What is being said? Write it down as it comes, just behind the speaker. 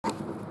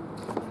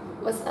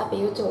What's up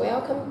YouTube?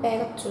 Welcome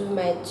back to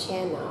my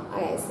channel.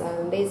 Okay,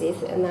 so this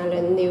is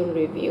another new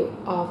review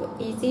of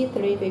Yeezy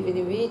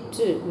 350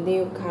 V2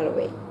 new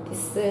colorway,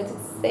 Desert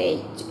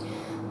Sage.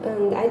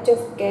 And I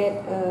just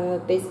get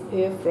this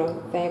pair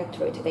from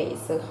factory today,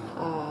 so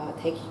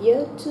take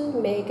here to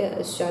make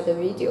a short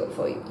video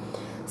for you.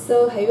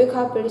 So have you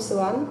copied this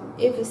one?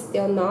 If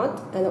still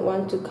not and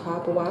want to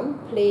copy one,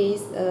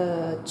 please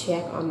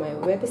check on my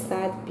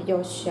website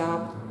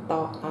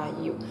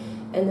beyondshop.ru.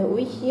 And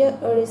we here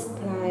only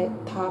supply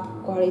top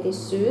quality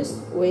shoes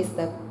with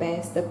the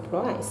best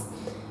price.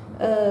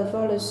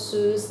 For the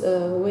shoes,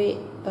 we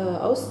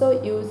also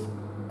use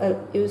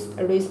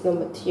original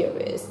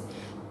materials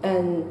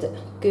and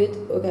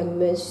good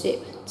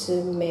workmanship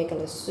to make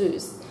the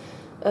shoes.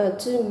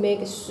 To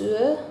make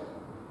sure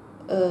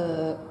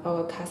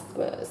our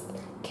customers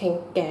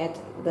can get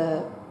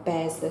the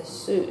best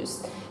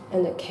shoes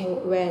and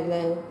can wear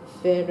them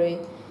very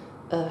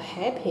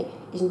happy,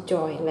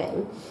 enjoy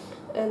them.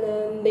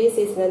 And this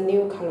is the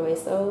new colorway.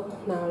 So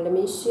now let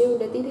me show you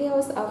the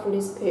details of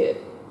this pair.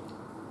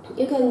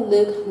 You can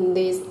look at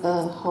this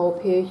whole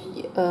pair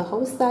here,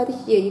 whole side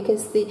here. You can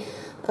see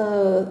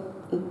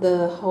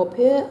the whole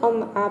pair on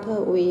the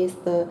upper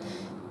with the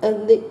a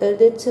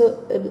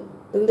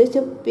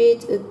little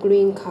bit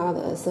green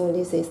color. So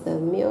this is the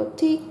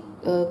milky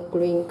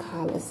green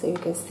color. So you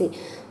can see.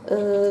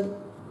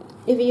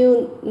 If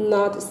you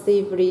not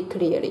see very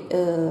clearly,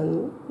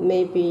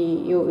 maybe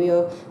you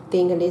will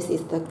think this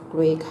is the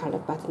gray color,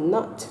 but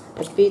not,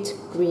 a bit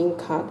green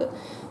color.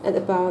 And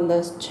about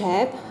the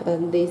strap,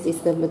 this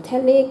is the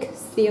metallic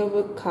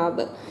silver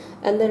color.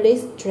 And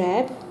this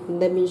strap,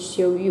 let me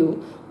show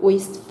you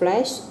with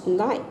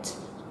flashlight.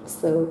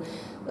 So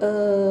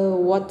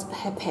what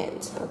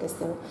happened? Okay,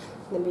 so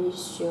let me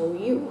show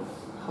you.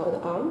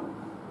 Hold on.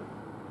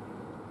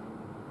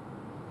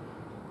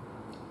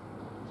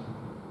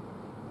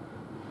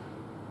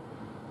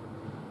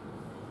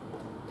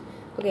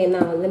 Okay,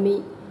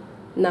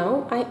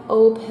 now I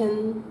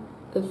open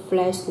the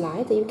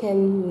flashlight. You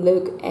can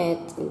look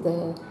at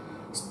the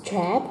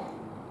strap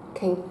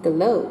can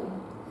glow.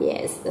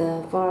 Yes,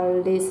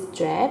 for this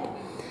strap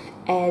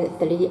add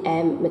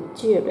 3M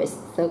materials,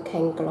 so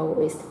can glow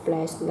with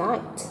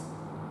flashlight.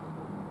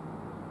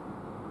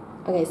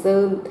 Okay,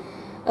 so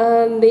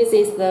this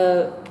is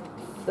the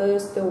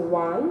first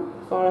one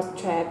for a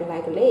strap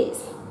like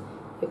this.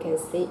 You can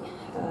see.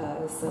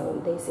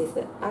 So this is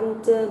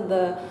under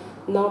the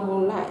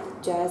normal light,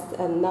 just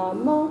a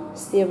normal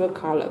silver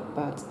color,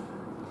 but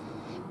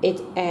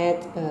it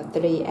adds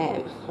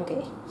 3M.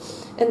 Okay,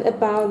 and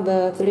about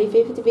the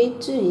 350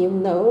 V2, you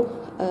know,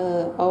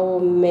 all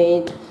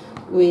made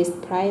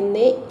with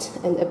knit,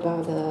 and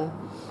about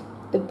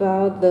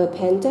the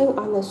pattern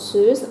on the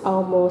shoes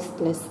almost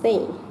the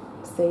same.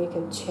 So you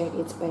can check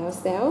it by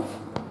yourself.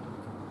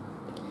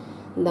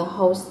 The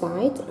whole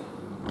side.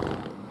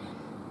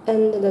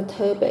 And the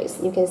toe base,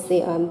 you can see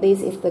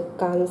this is the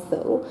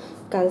console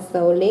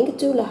linked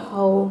to the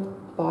whole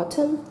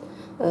bottom.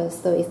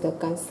 So it's the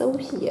console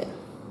here.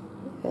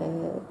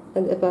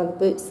 And about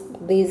the boots,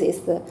 this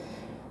is the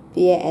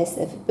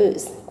BASF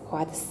boots,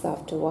 quite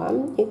soft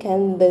one. You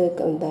can look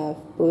on the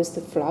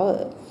boost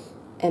flower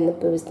and the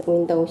boost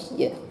window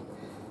here.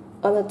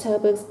 On the toe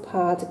base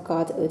part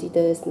got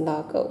Adidas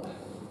logo.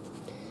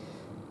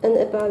 And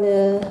about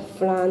the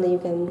front, you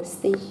can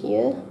see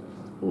here.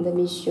 Let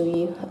me show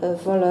you.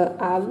 For the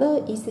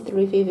other Yeezy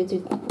 350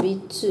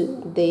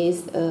 V2,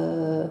 there's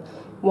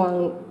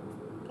one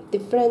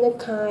different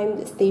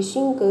kind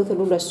stitching go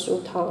through the shoe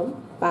top,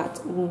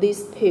 but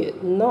this pair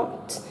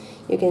not.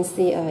 You can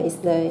see it's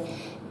the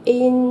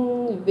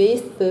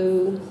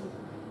invisible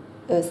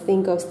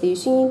single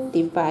stitching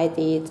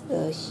divided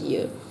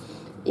here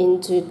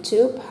into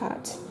two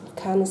parts.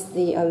 Can't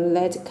see a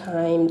lead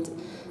kind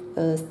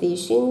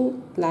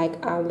stitching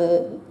like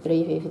other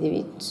 350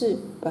 V2,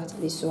 but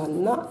this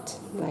one not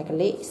like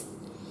this.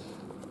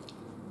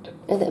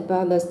 And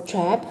about the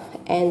strap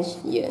and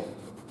here.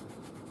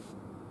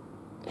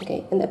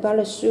 Okay, and about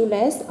the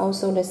shoelace,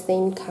 also the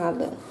same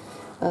color.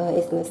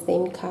 It's the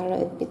same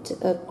color, a bit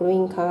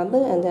green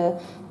color, and the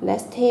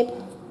last tip.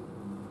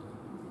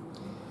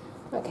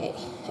 Okay,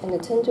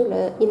 and turn to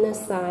the inner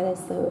side,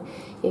 so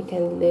you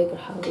can look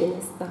how the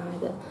inner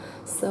side.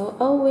 So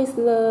always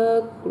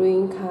the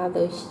green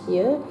color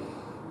here,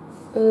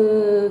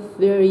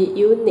 very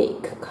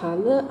unique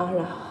color on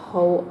the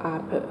whole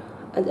upper.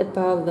 And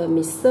about the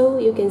midsole,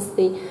 you can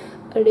see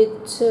a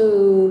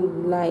little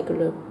like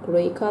the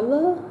gray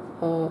color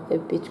or a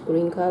bit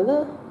green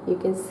color. You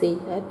can see,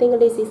 I think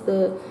this is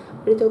the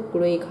little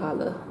gray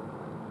color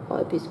or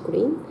a bit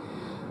green.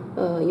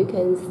 You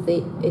can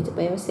see it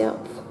by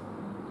yourself.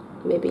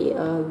 Maybe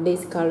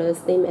this color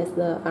same as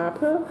the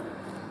upper,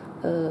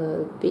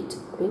 bit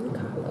green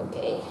color.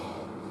 Okay,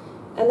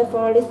 and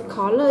for this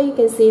color, you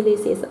can see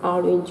this is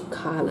orange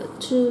color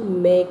to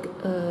make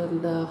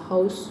the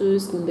whole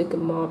shoes look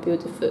more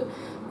beautiful.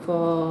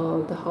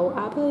 For the whole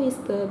upper is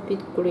the bit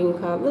green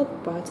color,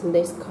 but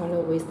this color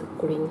with the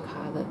green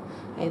color,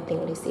 I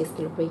think this is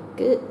very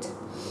good.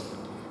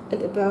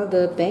 And about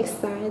the back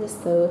side,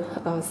 so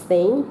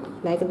same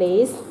like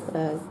this,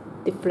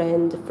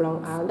 different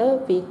from other,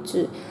 which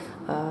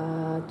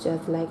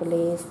just like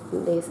this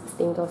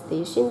single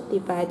stitching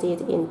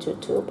divided into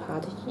two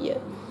parts here,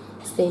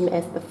 same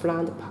as the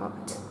front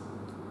part.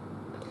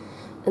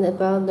 And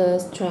about the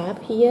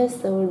strap here,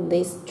 so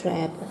this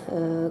strap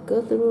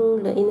go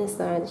through the inner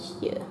side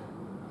here.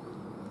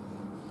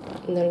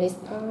 And this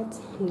part,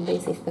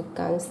 this is the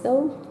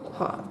console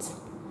part.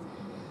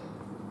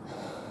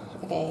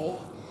 Okay,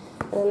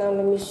 and now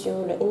let me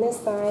show the inner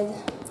side.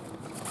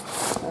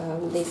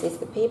 This is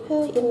the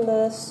paper in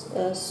the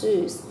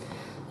shoes.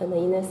 On the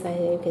inner side,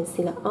 you can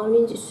see the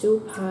orange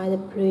shoe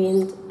part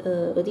print,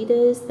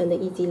 Adidas and the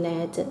Yeezy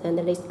leather, and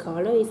this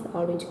color is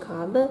orange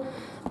color.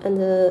 And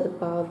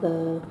about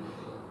the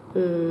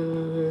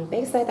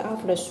back side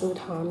of the shoe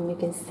top, you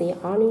can see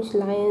orange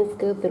lines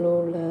go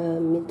through the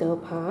middle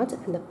part,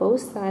 and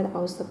both sides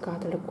also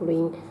got the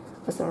green.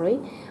 It's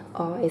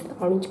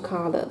orange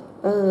color.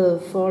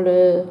 For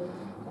the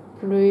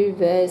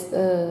previous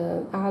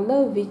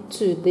other which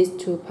these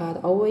two parts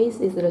always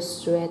is the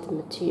thread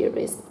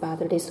materials,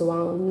 but this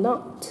one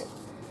not.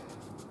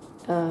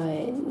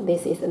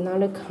 This is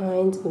another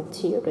kind of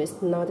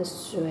materials, not a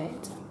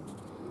thread.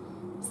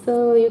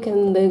 So you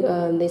can look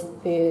this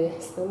pair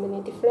so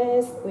many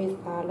difference with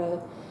other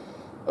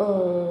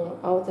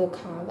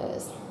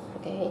colors.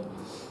 Okay,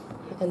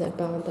 and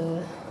about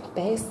the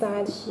back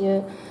side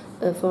here.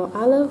 For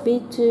other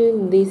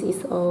video, this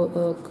is all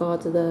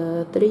got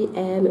the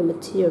 3M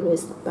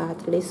materials,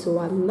 but this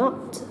one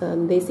not.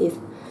 This is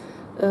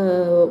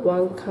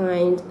one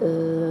kind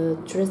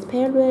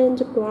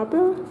transparent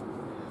rubber.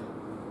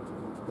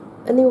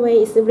 Anyway,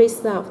 it's really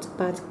soft,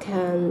 but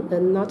can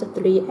not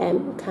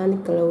 3M,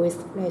 can't glow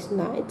with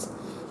flashlight.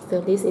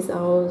 So this is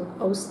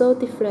also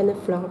different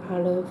from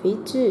other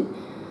video.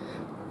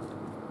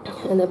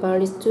 And about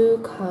these two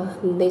parts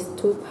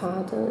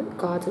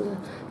got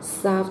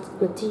soft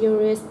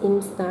materials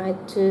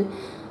inside to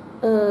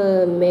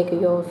make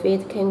your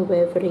feet can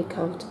wear very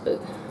comfortable.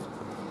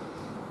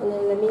 And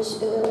then let me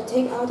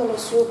take out the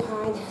shoe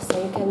part, so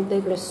you can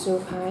look the shoe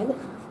part,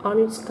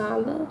 orange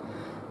color,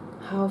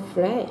 how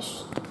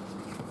fresh.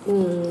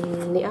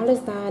 The other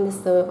side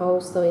so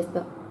also is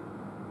the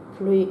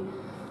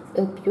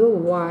pure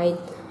white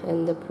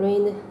and the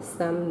print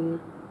some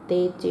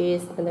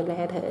digits and the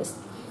letters.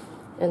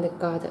 And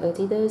got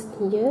Adidas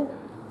here.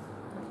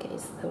 Okay,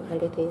 so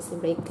everything is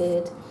very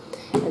good.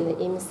 And the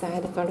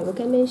inside for the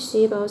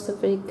workmanship also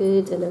very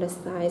good. And the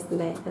size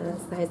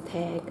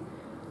tag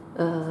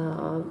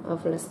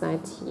of the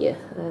side here.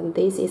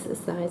 This is a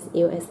size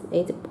US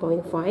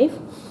 8.5.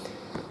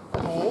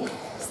 Okay,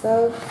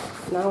 so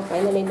now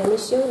finally let me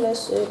show the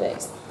shoe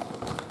base.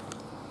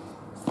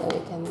 So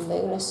you can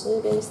look the shoe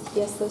base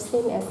here, so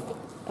same as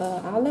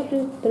other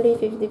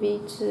 350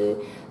 V2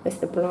 with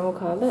the brown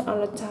color. On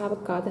the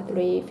top got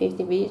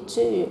 350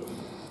 V2,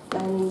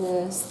 and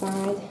the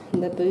side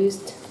the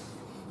boost,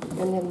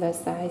 and then the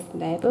size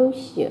label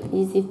here,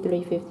 Yeezy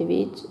 350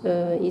 V2,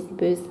 Yeezy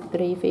boost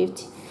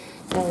 350,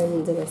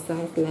 and the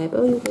size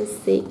label you can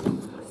see.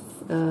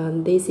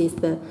 This is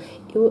the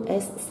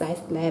US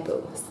size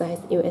label, size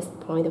US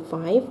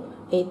 0.5,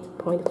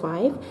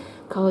 8.5.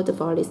 Code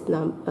for this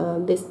number.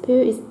 This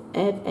pair is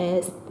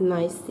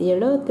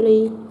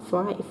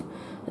FS9035,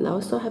 and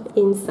also have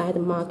inside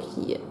mark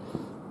here,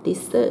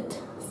 dessert.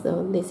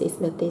 So this is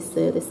the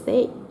dessert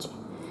stage.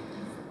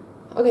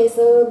 Okay,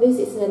 so this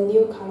is the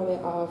new colorway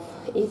of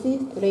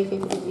Yeezy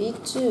 350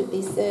 V2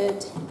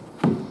 dessert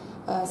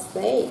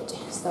stage.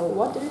 So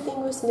what do you think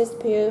with this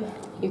pair?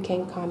 You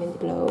can comment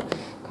below,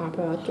 comment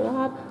or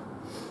drop.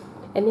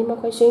 Any more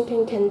questions you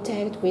can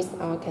contact with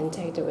our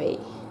contact way.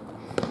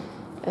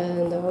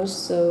 And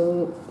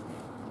also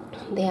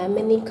there are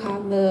many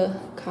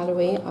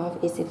colorway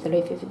of Yeezy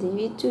 350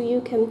 V2.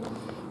 You can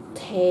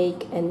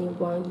take any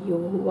one you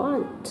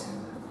want.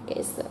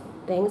 Okay, so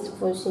thanks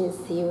for watching.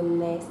 See you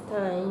next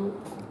time.